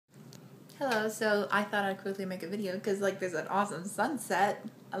Hello, so I thought I'd quickly make a video because like there's an awesome sunset.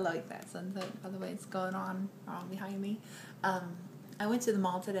 I like that sunset, by the way. It's going on behind me. I went to the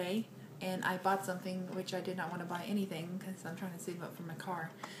mall today and I bought something which I did not want to buy anything because I'm trying to save up for my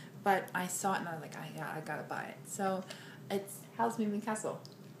car. But I saw it and I was like, I gotta buy it. So it's Howl's Moving Castle.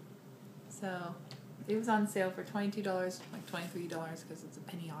 So it was on sale for $22, like $23 because it's a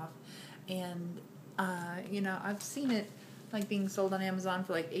penny off. And I've seen it like being sold on Amazon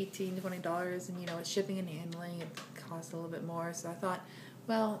for like $18, $20, and with shipping and handling it costs a little bit more. So I thought,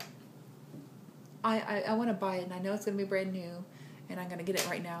 well, I want to buy it, and I know it's gonna be brand new, and I'm gonna get it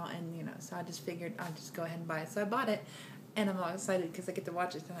right now, and so I just figured I'd just go ahead and buy it. So I bought it, and I'm all excited because I get to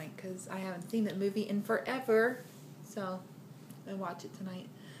watch it tonight because I haven't seen that movie in forever. So I watch it tonight.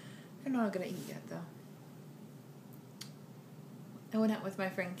 I'm not gonna eat yet though. I went out with my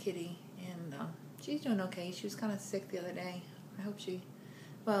friend Kitty, and she's doing okay. She was kind of sick the other day. I hope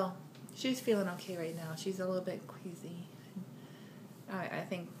she's feeling okay right now. She's a little bit queasy. I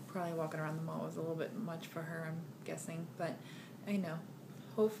think probably walking around the mall was a little bit much for her, I'm guessing. But I know.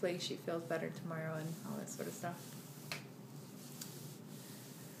 Hopefully she feels better tomorrow and all that sort of stuff.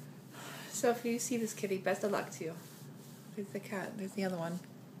 So if you see this kitty, best of luck to you. There's the cat. There's the other one.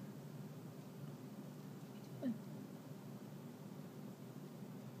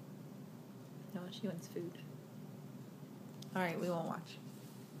 No, she wants food. Alright, we won't watch.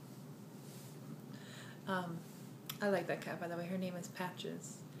 I like that cat, by the way. Her name is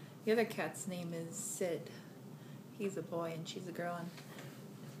Patches. The other cat's name is Sid. He's a boy and she's a girl. And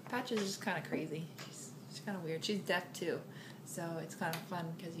Patches is just kind of crazy. She's kind of weird. She's deaf too. So it's kind of fun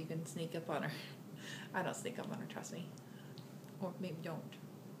because you can sneak up on her. I don't sneak up on her, trust me. Or maybe don't.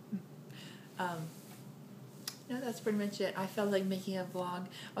 That's pretty much it. I felt like making a vlog.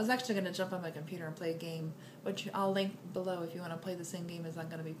 I was actually going to jump on my computer and play a game, which I'll link below if you want to play the same game as I'm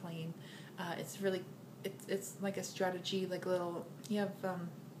going to be playing. It's like a strategy, like little, you have,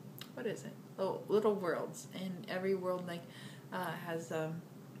 what is it? Oh, little worlds, and every world has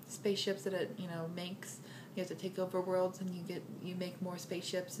spaceships that it makes. You have to take over worlds, and you make more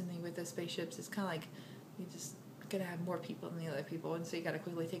spaceships, and then with the spaceships, it's kind of like you just gotta have more people than the other people, and so you gotta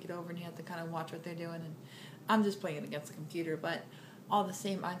quickly take it over, and you have to kind of watch what they're doing. And I'm just playing it against the computer, but all the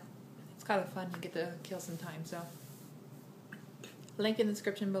same, it's kind of fun. You get to kill some time. So link in the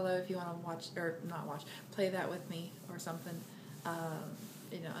description below if you want to watch or not watch, play that with me or something.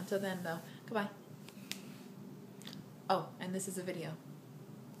 Until then though, goodbye. Oh, and this is a video.